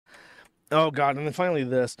Oh God! And then finally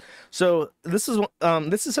this. So this is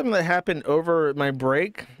something that happened over my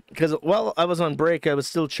break because while I was on break, I was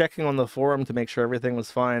still checking on the forum to make sure everything was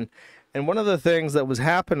fine. And one of the things that was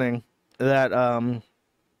happening that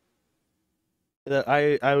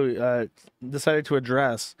I decided to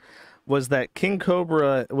address was that King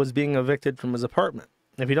Cobra was being evicted from his apartment.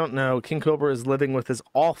 If you don't know, King Cobra is living with this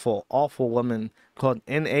awful, awful woman called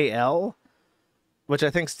NAL, which I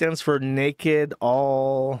think stands for naked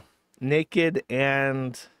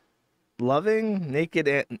and loving, naked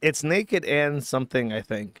and it's naked and something I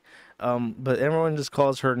think, but everyone just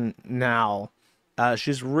calls her Now.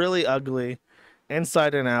 She's really ugly,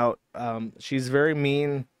 inside and out. She's very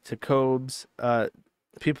mean to Cobes.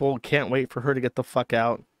 People can't wait for her to get the fuck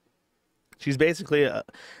out. She's basically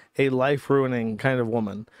a life ruining kind of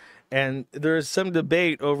woman, and there's some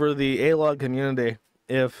debate over the A-log community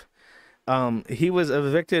if he was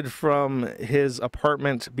evicted from his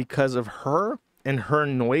apartment because of her and her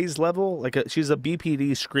noise level. Like she's a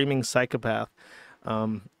BPD screaming psychopath,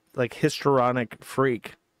 like histrionic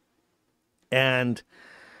freak. And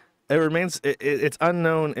it's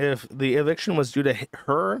unknown if the eviction was due to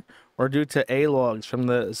her or due to A-logs from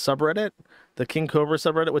the subreddit, the King Cobra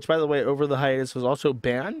subreddit, which by the way, over the hiatus was also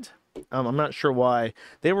banned. I'm not sure why.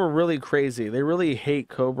 They were really crazy. They really hate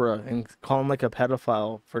Cobra and call him like a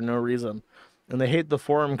pedophile for no reason. And they hate the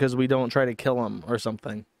forum because we don't try to kill him or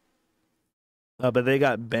something. But they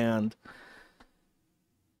got banned.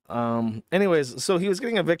 Anyways, so he was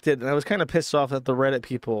getting evicted, and I was kind of pissed off that the Reddit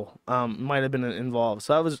people might have been involved.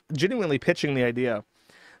 So I was genuinely pitching the idea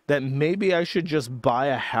that maybe I should just buy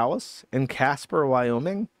a house in Casper,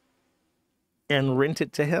 Wyoming, and rent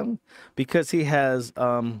it to him because he has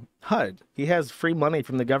HUD. He has free money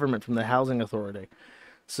from the government, from the housing authority.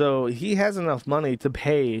 So he has enough money to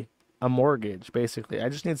pay a mortgage, basically. I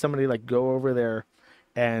just need somebody to like go over there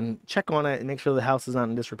and check on it and make sure the house is not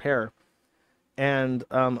in disrepair. And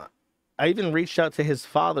I even reached out to his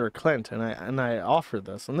father, Clint, and I offered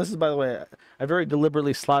this. And this is, by the way, I very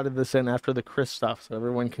deliberately slotted this in after the Chris stuff, so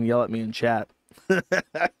everyone can yell at me in chat.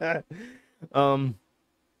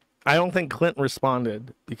 I don't think Clint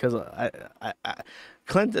responded because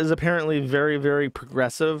Clint is apparently very, very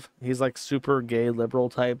progressive. He's like super gay liberal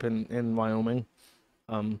type in Wyoming.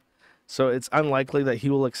 So it's unlikely that he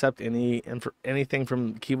will accept anything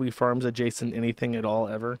from Kiwi Farms adjacent anything at all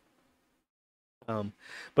ever.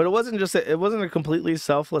 But it wasn't a completely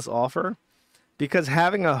selfless offer because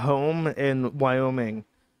having a home in Wyoming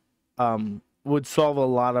would solve a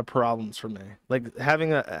lot of problems for me. Like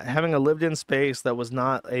having a lived-in space that was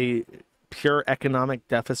not a pure economic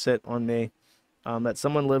deficit on me, that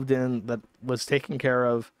someone lived in that was taken care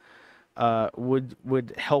of,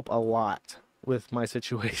 would help a lot with my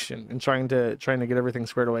situation and trying to get everything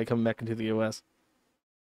squared away coming back into the US.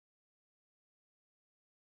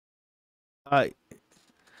 Uh,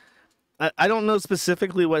 I don't know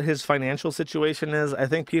specifically what his financial situation is. I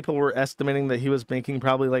think people were estimating that he was making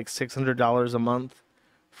probably like $600 a month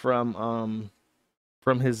from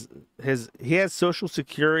his he has Social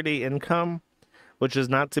Security income, which is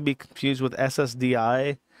not to be confused with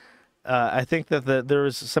SSDI. I think that there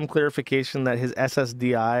was some clarification that his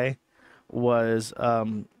SSDI was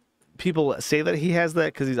people say that he has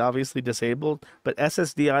that because he's obviously disabled, but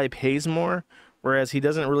SSDI pays more, whereas he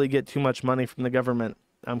doesn't really get too much money from the government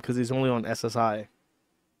because he's only on SSI.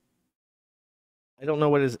 I don't know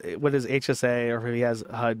what his HSA or if he has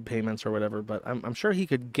HUD payments or whatever, but I'm sure he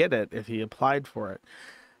could get it if he applied for it.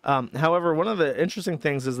 However, one of the interesting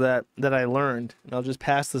things is that I learned, and I'll just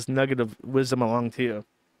pass this nugget of wisdom along to you.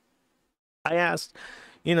 I asked,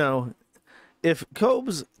 you know, if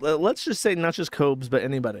Cobes, let's just say not just Cobes, but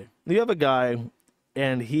anybody, you have a guy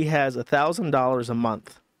and he has $1,000 a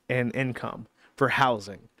month in income for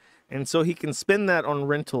housing. And so he can spend that on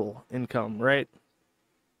rental income, right?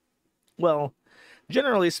 Well,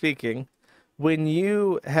 generally speaking, when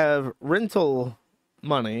you have rental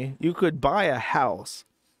money, you could buy a house.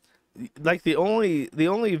 Like the only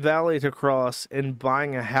valley to cross in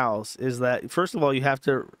buying a house is that, first of all, you have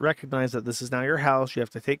to recognize that this is now your house. You have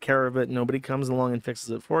to take care of it. Nobody comes along and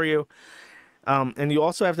fixes it for you. And you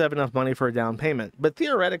also have to have enough money for a down payment. But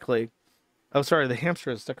theoretically, oh, sorry, the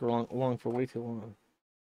hamster has stuck along for way too long.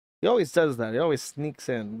 He always does that. He always sneaks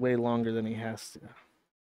in way longer than he has to.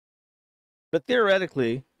 But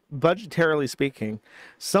theoretically, budgetarily speaking,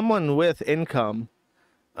 someone with income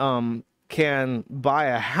can buy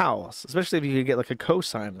a house, especially if you could get like a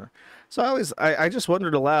co-signer. So I just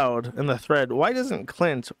wondered aloud in the thread, why doesn't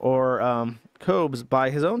Clint or Cobes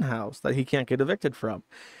buy his own house that he can't get evicted from?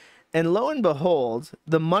 And lo and behold,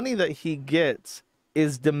 the money that he gets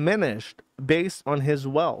is diminished based on his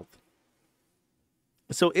wealth.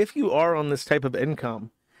 So if you are on this type of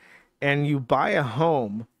income and you buy a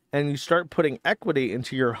home and you start putting equity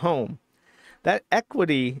into your home, that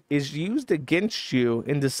equity is used against you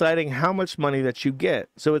in deciding how much money that you get.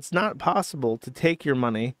 So it's not possible to take your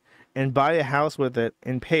money and buy a house with it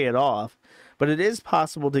and pay it off, but it is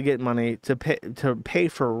possible to get money to pay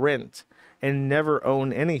for rent and never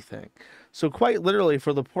own anything. So quite literally,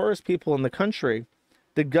 for the poorest people in the country,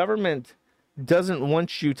 the government doesn't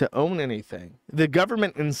want you to own anything. The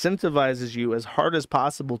government incentivizes you as hard as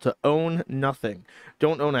possible to own nothing.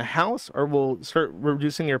 Don't own a house or we'll start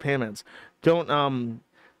reducing your payments. Don't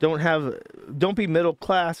be middle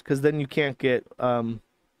class, because then you can't get on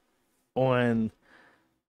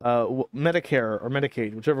Medicare or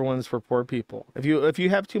Medicaid, whichever one is for poor people. If you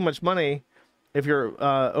have too much money, if you're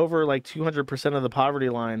over like 200% of the poverty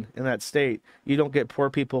line in that state, you don't get poor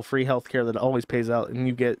people free health care that always pays out, and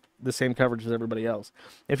you get the same coverage as everybody else.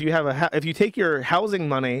 If you take your housing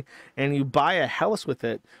money and you buy a house with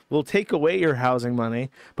it, we'll take away your housing money.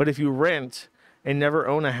 But if you rent and never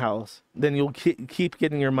own a house, then you'll keep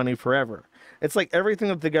getting your money forever. It's like everything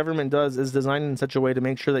that the government does is designed in such a way to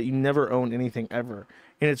make sure that you never own anything ever.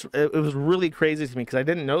 And it was really crazy to me, because I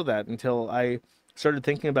didn't know that until I started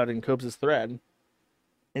thinking about it in Cobes' thread,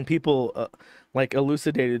 and people like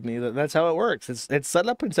elucidated me that that's how it works. It's set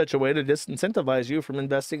up in such a way to disincentivize you from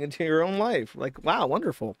investing into your own life. Like, wow,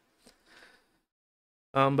 wonderful.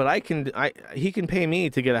 But he can pay me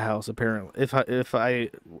to get a house, apparently, if I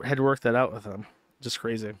had worked that out with him. Just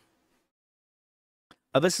crazy.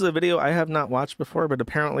 This is a video I have not watched before, but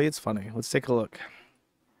apparently it's funny. Let's take a look.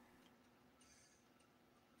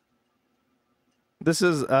 This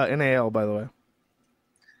is NAL, by the way.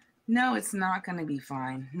 No, it's not going to be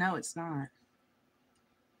fine. No, it's not.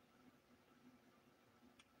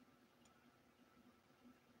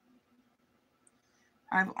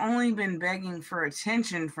 I've only been begging for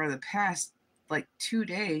attention for the past, like, 2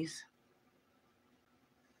 days.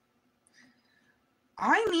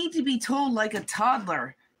 I need to be told like a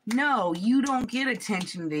toddler, no, you don't get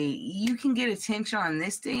attention today. You can get attention on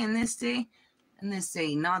this day and this day and this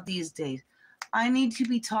day, not these days. I need to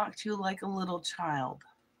be talked to like a little child.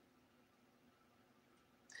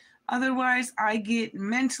 Otherwise, I get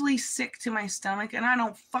mentally sick to my stomach and I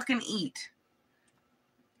don't fucking eat.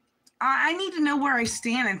 I need to know where I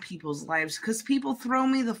stand in people's lives, because people throw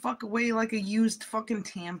me the fuck away like a used fucking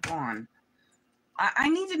tampon. I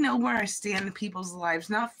need to know where I stand in people's lives,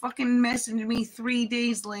 not fucking message me 3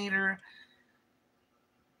 days later.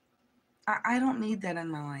 I don't need that in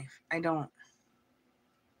my life. I don't.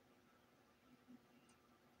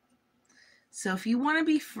 So if you want to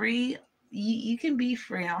be free, you can be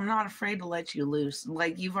free. I'm not afraid to let you loose.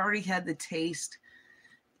 Like, you've already had the taste.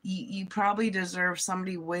 You probably deserve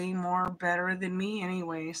somebody way more better than me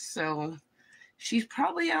anyway. So she's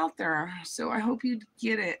probably out there. So I hope you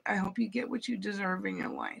get it. I hope you get what you deserve in your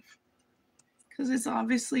life. Because it's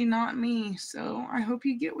obviously not me. So I hope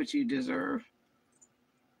you get what you deserve.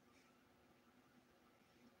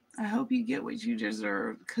 I hope you get what you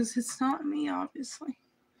deserve. Because it's not me, obviously.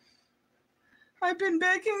 I've been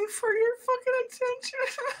begging for your fucking attention.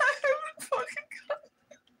 I haven't fucking got it.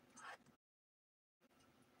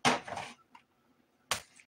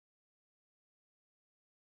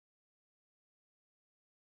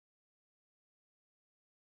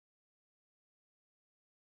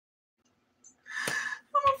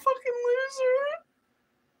 I'm a fucking loser.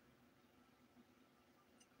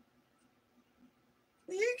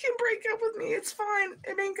 You can break up with me. It's fine.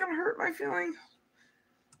 It ain't gonna hurt my feelings.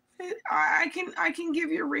 I can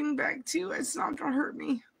give your ring back too. It's not gonna hurt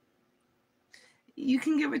me. You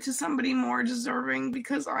can give it to somebody more deserving,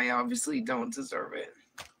 because I obviously don't deserve it.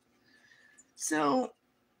 So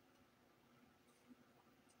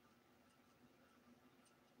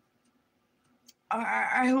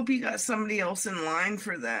I hope you got somebody else in line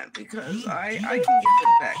for that, because I can give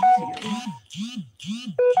it back to you.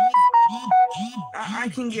 I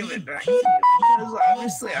can give it back to you, because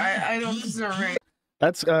obviously I don't deserve it.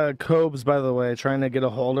 That's Cobes, by the way, trying to get a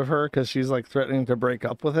hold of her because she's like threatening to break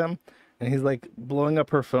up with him, and he's like blowing up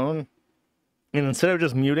her phone, and instead of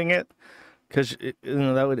just muting it, because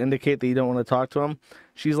that would indicate that you don't want to talk to him,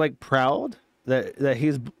 she's like proud that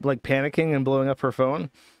he's like panicking and blowing up her phone,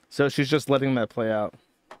 so she's just letting that play out.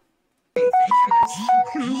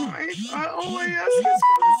 All I ask is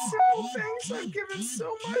for the simple things. I've given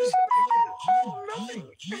so much and I get nothing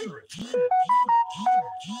in return.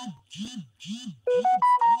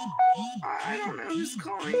 I don't know who's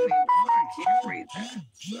calling me, but I can't read that.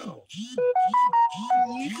 So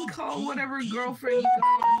you can call whatever girlfriend you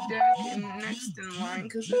got on deck and next in line,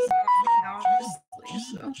 because it's not me, obviously.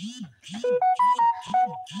 So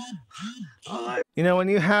You know, when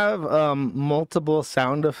you have multiple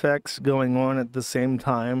sound effects going on at the same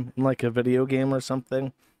time, in like a video game or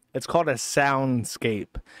something, it's called a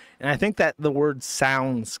soundscape. And I think that the word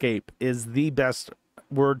soundscape is the best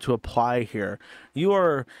word to apply here. You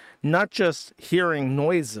are not just hearing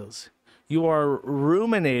noises, you are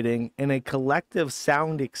ruminating in a collective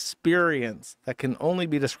sound experience that can only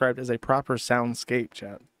be described as a proper soundscape,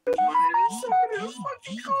 chat.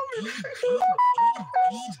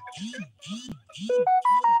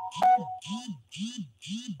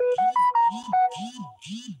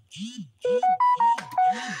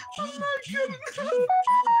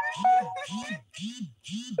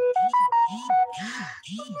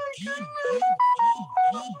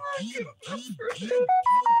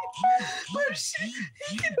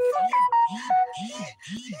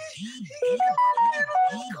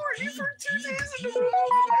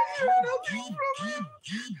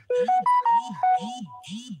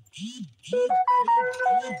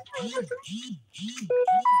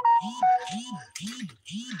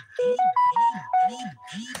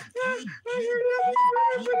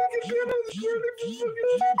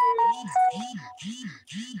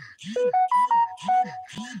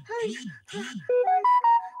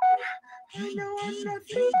 I know I'm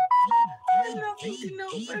nothing. I'm nothing to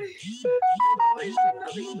nobody. I've always been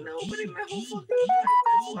nothing to nobody my whole fucking life.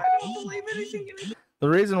 That's why I don't believe anything in it. The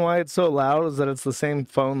reason why it's so loud is that it's the same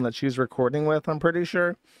phone that she's recording with, I'm pretty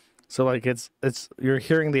sure. So like it's you're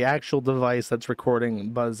hearing the actual device that's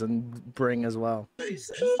recording buzz and bring as well. I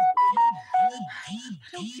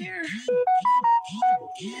don't care.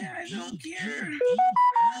 Yeah, I don't care.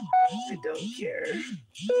 I don't care.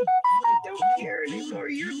 I don't care anymore.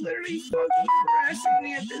 You're literally fucking harassing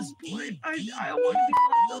me at this point. I want to be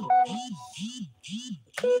left alone.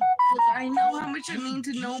 I know how much I mean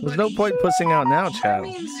to nobody. There's no point pussing out now, I chat.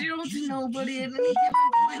 mean zero to nobody at any given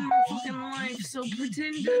point in my fucking life. So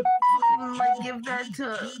pretend to fucking like give that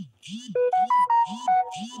to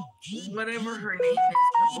whatever her name is,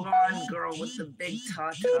 the blonde girl with the big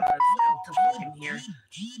tatas out to fucking here.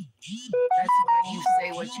 That's why you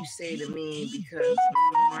say what you say to me, because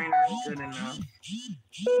mine aren't good enough.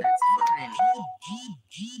 That's fine. Mine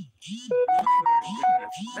aren't good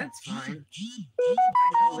enough. That's fine.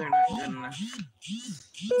 I know they're not good enough.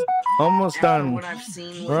 Almost After done. what I've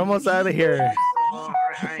seen We're almost out of here.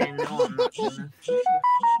 I know I'm not gonna.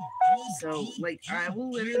 So, like, I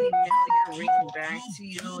will literally mail your ring back to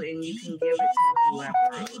you, and you can give it to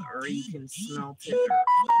whoever, or you can smelt it, or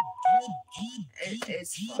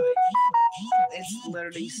it's fine. It's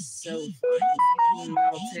literally so fine. You can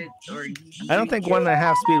melt it, or I don't think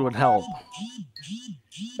 1.5 speed would help.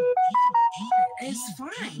 It's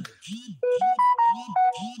fine.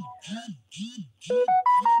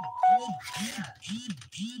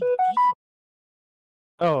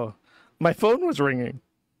 Oh, my phone was ringing.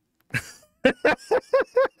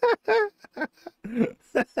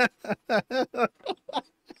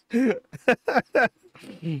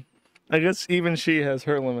 I guess even she has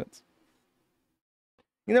her limits.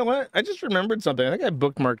 You know what? I just remembered something. I think I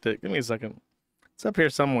bookmarked it. Give me a second. It's up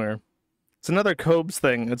here somewhere. It's another Cobes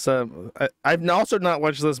thing. It's I've also not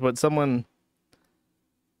watched this, but someone.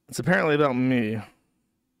 It's apparently about me.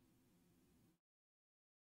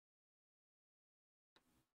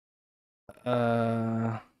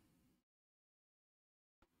 Let's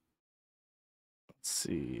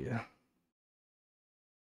see.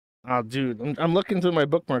 Oh, dude, I'm looking through my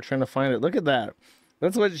bookmarks trying to find it. Look at that.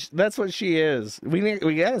 That's what she is. We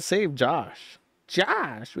gotta save Josh.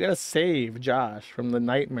 Josh, we gotta save Josh from the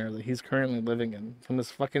nightmare that he's currently living in. From this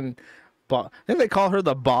fucking I think they call her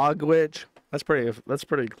the bog witch. That's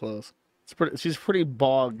pretty close. She's pretty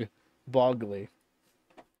boggly.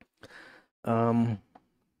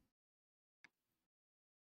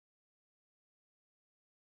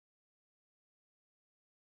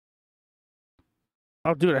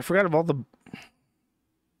 Oh, dude, I forgot of all the.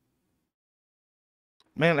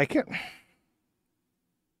 Man, I can't.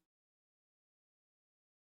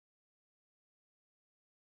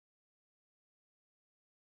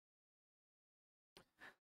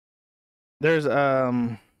 There's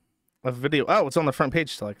a video. Oh, it's on the front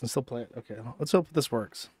page still. I can still play it. Okay, let's hope this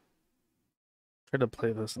works. Try to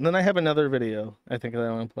play this, and then I have another video. I think that I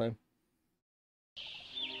want to play.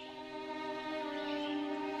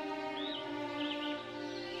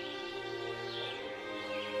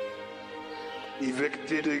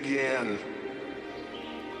 Evicted again.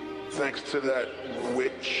 Thanks to that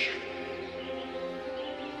witch.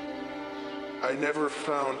 I never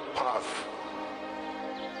found Puff.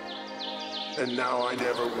 And now I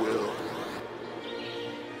never will.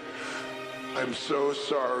 I'm so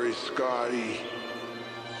sorry, Scotty.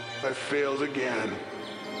 I failed again.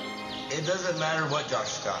 It doesn't matter what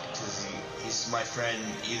Josh got, because he's my friend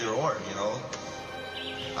either or, you know?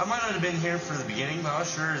 I might not have been here for the beginning, but I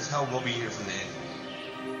sure as hell will be here for the end.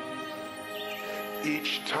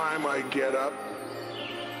 Each time I get up,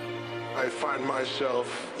 I find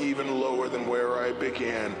myself even lower than where I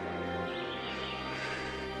began.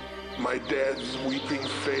 My dad's weeping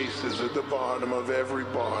face is at the bottom of every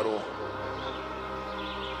bottle.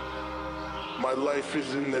 My life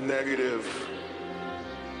is in the negative.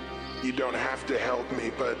 You don't have to help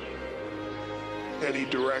me, but any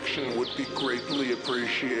direction would be greatly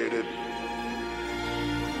appreciated.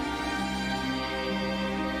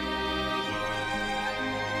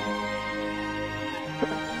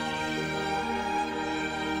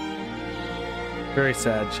 Very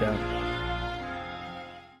sad, chat.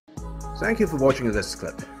 Thank you for watching this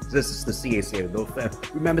clip. This is the CACA Welfare.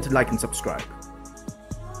 Remember to like and subscribe.